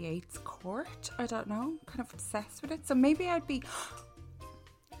Henry VIII's court. I don't know, kind of obsessed with it. So maybe I'd be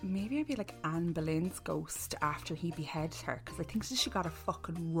like Anne Boleyn's ghost after he beheaded her, because I think she got a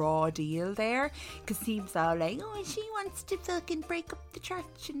fucking raw deal there, because he was all like, oh, she wants to fucking break up the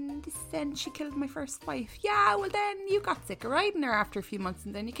church and this, and she killed my first wife. Yeah, well then you got sick of riding her after a few months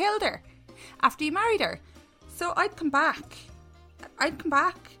and then you killed her after you married her. So I'd come back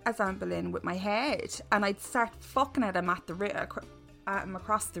as Anne Boleyn with my head and I'd start fucking at him at him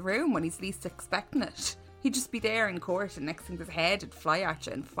across the room when he's least expecting it. He'd just be there in court and next thing his head would fly at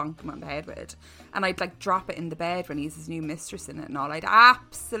you and funk him on the head with it. And I'd like drop it in the bed when he's his new mistress in it and all. I'd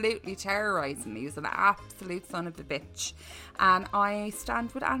absolutely terrorise him. He was an absolute son of a bitch. And I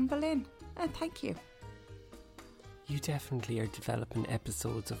stand with Anne Boleyn. And thank you. You definitely are developing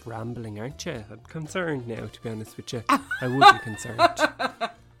episodes of rambling, aren't you? I'm concerned now, to be honest with you. I would be concerned.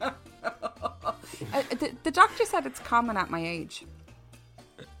 The doctor said it's common at my age.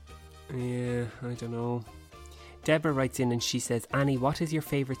 Yeah, I don't know. Deborah writes in and she says, Annie, what is your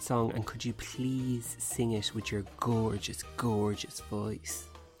favourite song and could you please sing it with your gorgeous, gorgeous voice?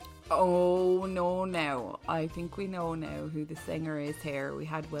 Oh, no. I think we know now who the singer is here. We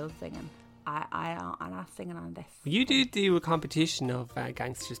had Will singing. I'm not singing on this. You did do a competition of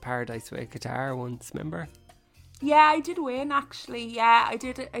Gangster's Paradise with a guitar once, remember? Yeah, I did win actually. Yeah, I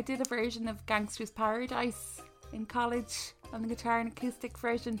did a version of Gangster's Paradise in college on the guitar, an acoustic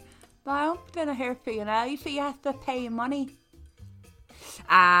version. But I don't going to hear for you now. You have to pay money.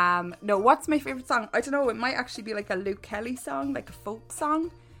 No, what's my favourite song? I don't know. It might actually be like a Luke Kelly song, like a folk song.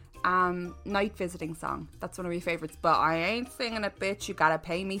 Night Visiting song. That's one of my favourites. But I ain't singing it, bitch. You gotta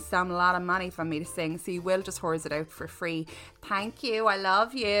pay me some lot of money for me to sing. So you will just whores it out for free. Thank you. I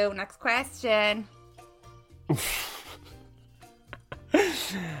love you. Next question.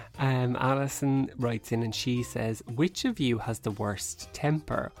 Alison writes in and she says, which of you has the worst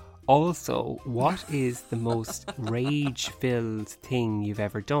temper? Also, what is the most rage-filled thing you've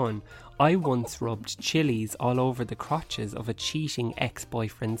ever done? I once rubbed chilies all over the crotches of a cheating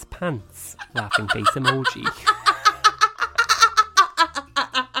ex-boyfriend's pants. Laughing face emoji.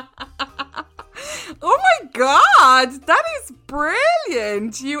 Oh my god, that is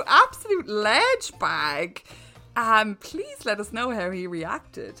brilliant. You absolute ledge bag. Please let us know how he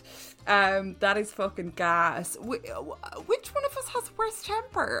reacted. That is fucking gas. Which one of us has worse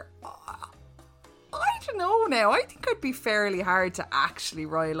temper? I don't know now. I think I'd be fairly hard to actually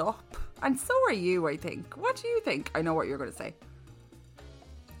rile up. And so are you, I think. What do you think? I know what you're going to say.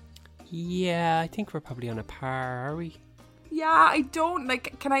 Yeah, I think we're probably on a par, are we? Yeah, I don't,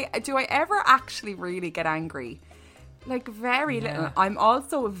 like, do I ever actually really get angry? Like, very little. I'm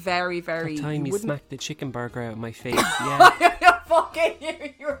also very, very... That time you smacked the chicken burger out of my face, yeah.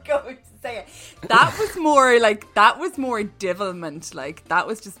 Fucking you were going to say it. That was more divilment. Like, that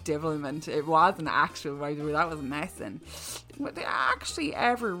was just divilment. It wasn't actual, right? That was messing. Would I actually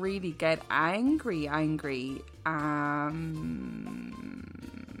ever really get angry?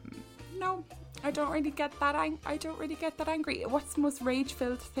 No. I don't really get that angry. What's the most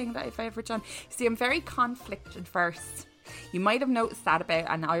rage-filled thing that I've ever done? See, I'm very conflict averse. You might have noticed that about,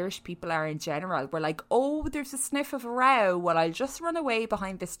 and Irish people are in general. We're like, oh, there's a sniff of a row. Well, I'll just run away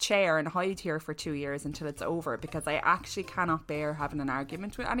behind this chair and hide here for 2 years until it's over, because I actually cannot bear having an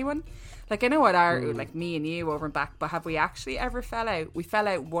argument with anyone. Like, I know what like me and you over and back, but have we actually ever fell out? We fell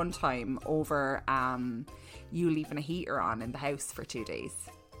out one time over you leaving a heater on in the house for 2 days.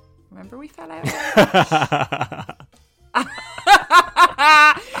 Remember we fell out?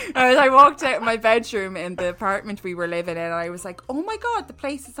 I walked out of my bedroom in the apartment we were living in and I was like, oh my god, the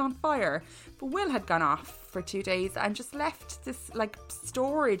place is on fire. But Will had gone off for 2 days and just left this like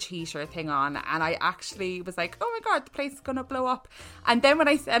storage heater thing on, and I actually was like, oh my god, the place is gonna blow up. And then when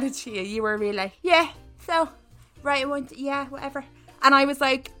I said it to you, you were really like, yeah, so right, whatever. And I was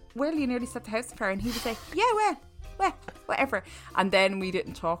like, Will, you nearly set the house on fire. And he was like, yeah, well, whatever. And then we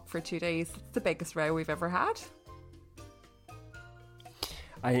didn't talk for 2 days. It's the biggest row we've ever had.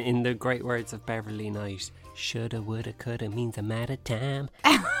 In the great words of Beverly Knight, shoulda, woulda, coulda means I'm out of time.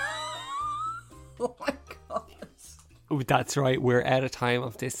 Oh my god. Oh, that's right, we're out of time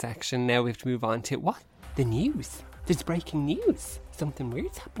of this section. Now we have to move on to what? The news. There's breaking news. Something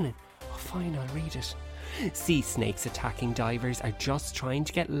weird's happening. Oh, fine, I'll read it. Sea snakes attacking divers are just trying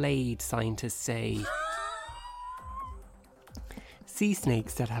to get laid, scientists say. Sea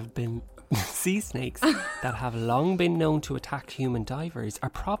snakes that have long been known to attack human divers are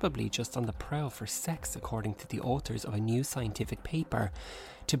probably just on the prowl for sex, according to the authors of a new scientific paper.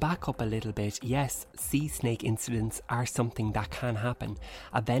 To back up a little bit, yes, sea snake incidents are something that can happen.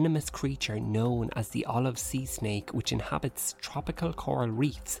 A venomous creature known as the olive sea snake, which inhabits tropical coral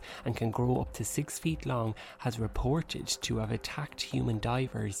reefs and can grow up to 6 feet long, has reported to have attacked human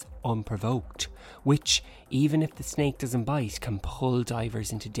divers unprovoked, which, even if the snake doesn't bite, can pull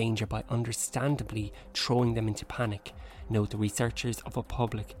divers into danger by understandably throwing them into panic, note the researchers of a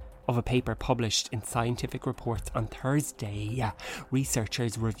paper published in Scientific Reports on Thursday.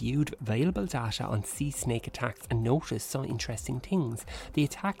 Researchers reviewed available data on sea snake attacks and noticed some interesting things. The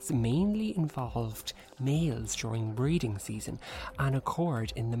attacks mainly involved males during breeding season and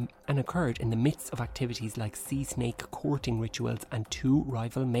occurred in the midst of activities like sea snake courting rituals and 2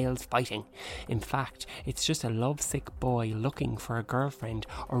 rival males fighting. In fact, it's just a lovesick boy looking for a girlfriend,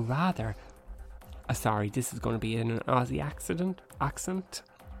 or rather, sorry, this is going to be in an Aussie accent.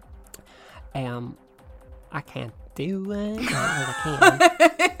 I can't do it. I can.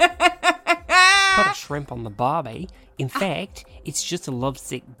 Put a shrimp on the barbie. In fact, it's just a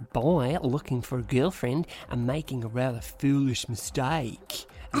lovesick boy looking for a girlfriend and making a rather foolish mistake.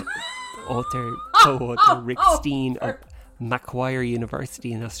 Co-author Rick Steen of Macquarie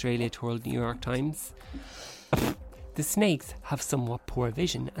University in Australia told New York Times. The snakes have somewhat poor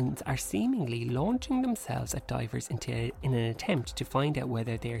vision and are seemingly launching themselves at divers in an attempt to find out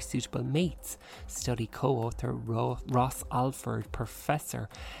whether they are suitable mates. Study co-author Ross Alford, professor,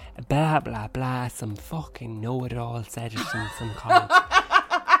 blah blah blah, some fucking know-it-all said it in some college.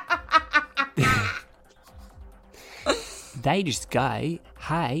 They just go,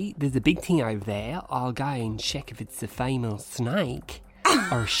 hey, there's a big thing over there, I'll go and check if it's a female snake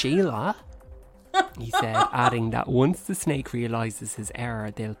or Sheila. He said, adding that once the snake realises his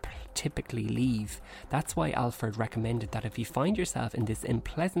error, they'll typically leave. That's why Alfred recommended that if you find yourself in this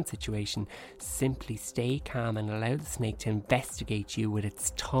unpleasant situation, simply stay calm and allow the snake to investigate you with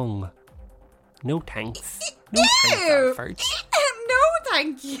its tongue. No thanks. No thanks, Alfred. No,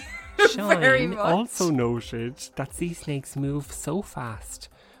 thank you. Very Shine much. also noted that sea snakes move so fast.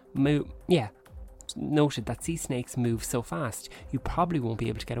 Noted that sea snakes move so fast, you probably won't be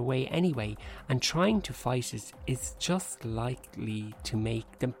able to get away anyway, and trying to fight it is just likely to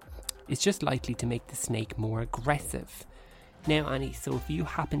make the snake more aggressive. Now, Annie, so if you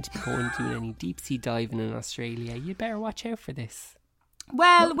happen to be going doing any deep sea diving in Australia, you'd better watch out for this.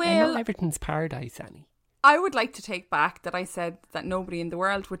 Well, not everything's paradise, Annie. I would like to take back that I said that nobody in the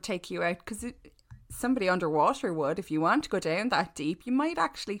world would take you out, because somebody underwater would. If you want to go down that deep, you might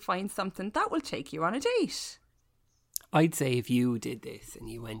actually find something that will take you on a date. I'd say if you did this and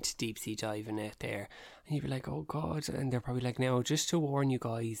you went deep sea diving out there and you'd be like, oh God, and they're probably like, now just to warn you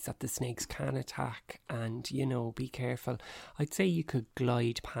guys that the snakes can attack and, you know, be careful. I'd say you could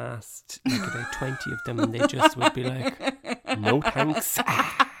glide past like about 20 of them and they just would be like, no thanks.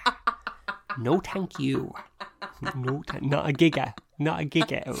 No thank you. Not a giga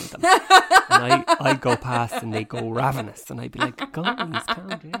out of them. And I'd go past and they'd go ravenous and I'd be like, guys,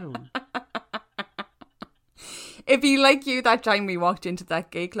 calm down. It'd be like you that time we walked into that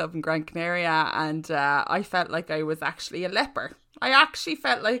gay club in Gran Canaria and I felt like I was actually a leper. I actually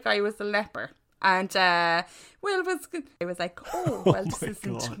felt like I was a leper. And Will was like, oh, well, this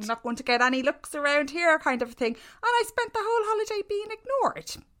isn't, I'm not going to get any looks around here kind of thing. And I spent the whole holiday being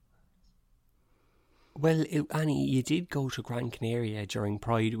ignored. Well, Annie, you did go to Gran Canaria during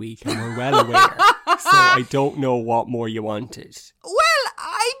Pride Week and we're well aware. So I don't know what more you wanted. Well,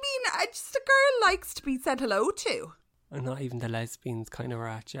 I mean, just a girl likes to be said hello to. And not even the lesbians kind of were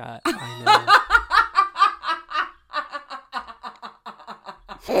at you. I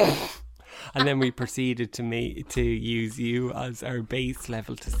know. And then we proceeded to use you as our base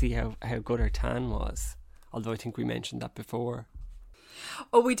level to see how good our tan was. Although I think we mentioned that before.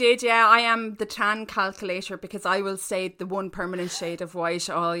 Oh, we did, yeah. I am the tan calculator because I will say the one permanent shade of white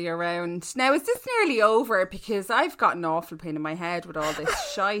all year round. Now, is this nearly over? Because I've got an awful pain in my head with all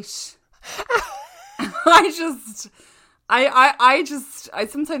this shite. I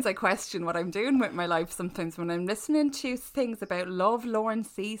sometimes I question what I'm doing with my life sometimes when I'm listening to things about lovelorn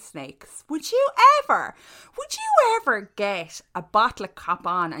sea snakes. Would you ever get a bottle of Cop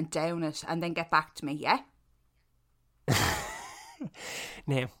On and down it and then get back to me, yeah?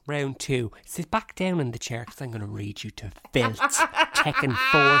 Now, round 2. Sit back down in the chair because I'm going to read you to filth. Tekken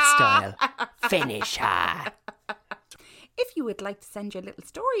 4 style. Finish her. If you would like to send your little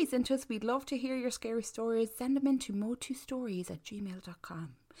stories into us, we'd love to hear your scary stories. Send them in to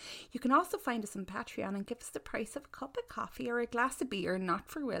mo2stories@gmail.com. You can also find us on Patreon and give us the price of a cup of coffee or a glass of beer, not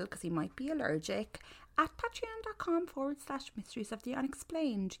for Will because he might be allergic, at patreon.com/mysteries of the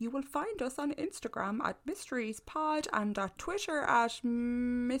unexplained. You will find us on Instagram at mysteriespod and at Twitter at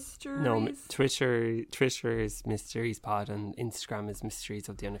mysteries. No, Twitter is mysteriespod and Instagram is mysteries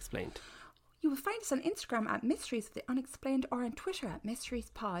of the unexplained. You will find us on Instagram at mysteries of the unexplained or on Twitter at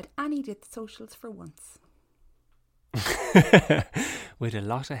mysteriespod. Annie did the socials for once. With a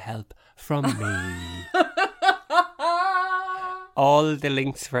lot of help from me. All the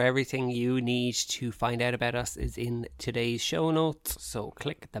links for everything you need to find out about us is in today's show notes, so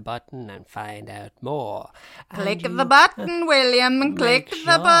click the button and find out more. Click the button, William, click the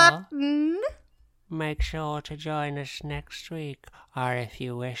button. Make sure to join us next week, or if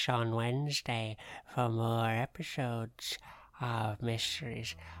you wish on Wednesday, for more episodes of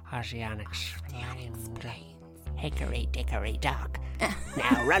Mysteries of the Unexplained. Hickory dickory dock.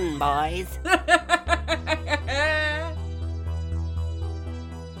 Now run, boys.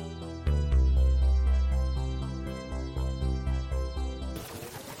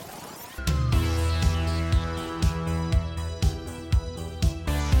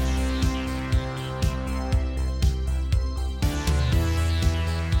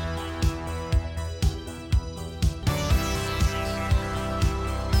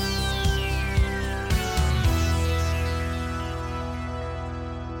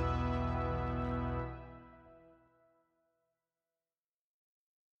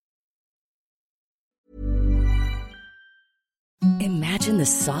 Imagine the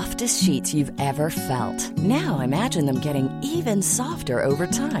softest sheets you've ever felt. Now imagine them getting even softer over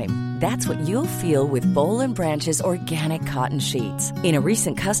time. That's what you'll feel with Boll & Branch's organic cotton sheets. In a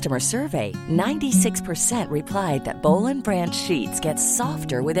recent customer survey, 96% replied that Boll & Branch sheets get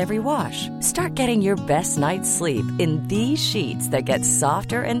softer with every wash. Start getting your best night's sleep in these sheets that get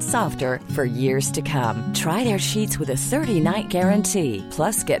softer and softer for years to come. Try their sheets with a 30-night guarantee.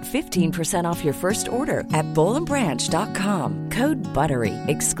 Plus, get 15% off your first order at bollandbranch.com. Code BUTTERY.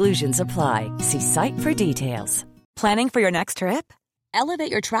 Exclusions apply. See site for details. Planning for your next trip?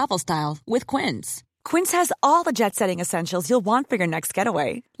 Elevate your travel style with Quince. Quince has all the jet-setting essentials you'll want for your next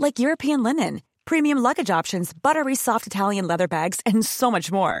getaway, like European linen, premium luggage options, buttery soft Italian leather bags, and so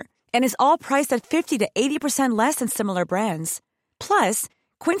much more. And is all priced at 50 to 80% less than similar brands. Plus,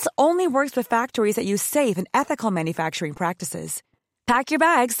 Quince only works with factories that use safe and ethical manufacturing practices. Pack your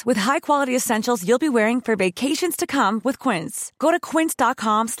bags with high-quality essentials you'll be wearing for vacations to come with Quince. Go to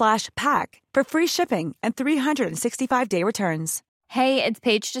quince.com/pack for free shipping and 365-day returns. Hey, it's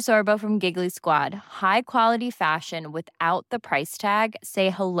Paige DeSorbo from Giggly Squad. High quality fashion without the price tag. Say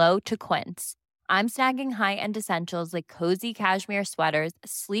hello to Quince. I'm snagging high-end essentials like cozy cashmere sweaters,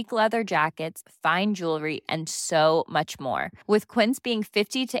 sleek leather jackets, fine jewelry, and so much more. With Quince being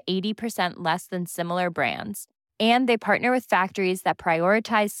 50 to 80% less than similar brands. And they partner with factories that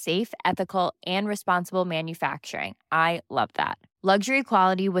prioritize safe, ethical, and responsible manufacturing. I love that. Luxury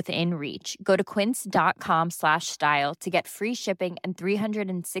quality within reach. Go to quince.com/style to get free shipping and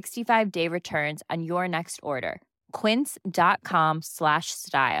 365-day returns on your next order.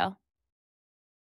 Quince.com/style.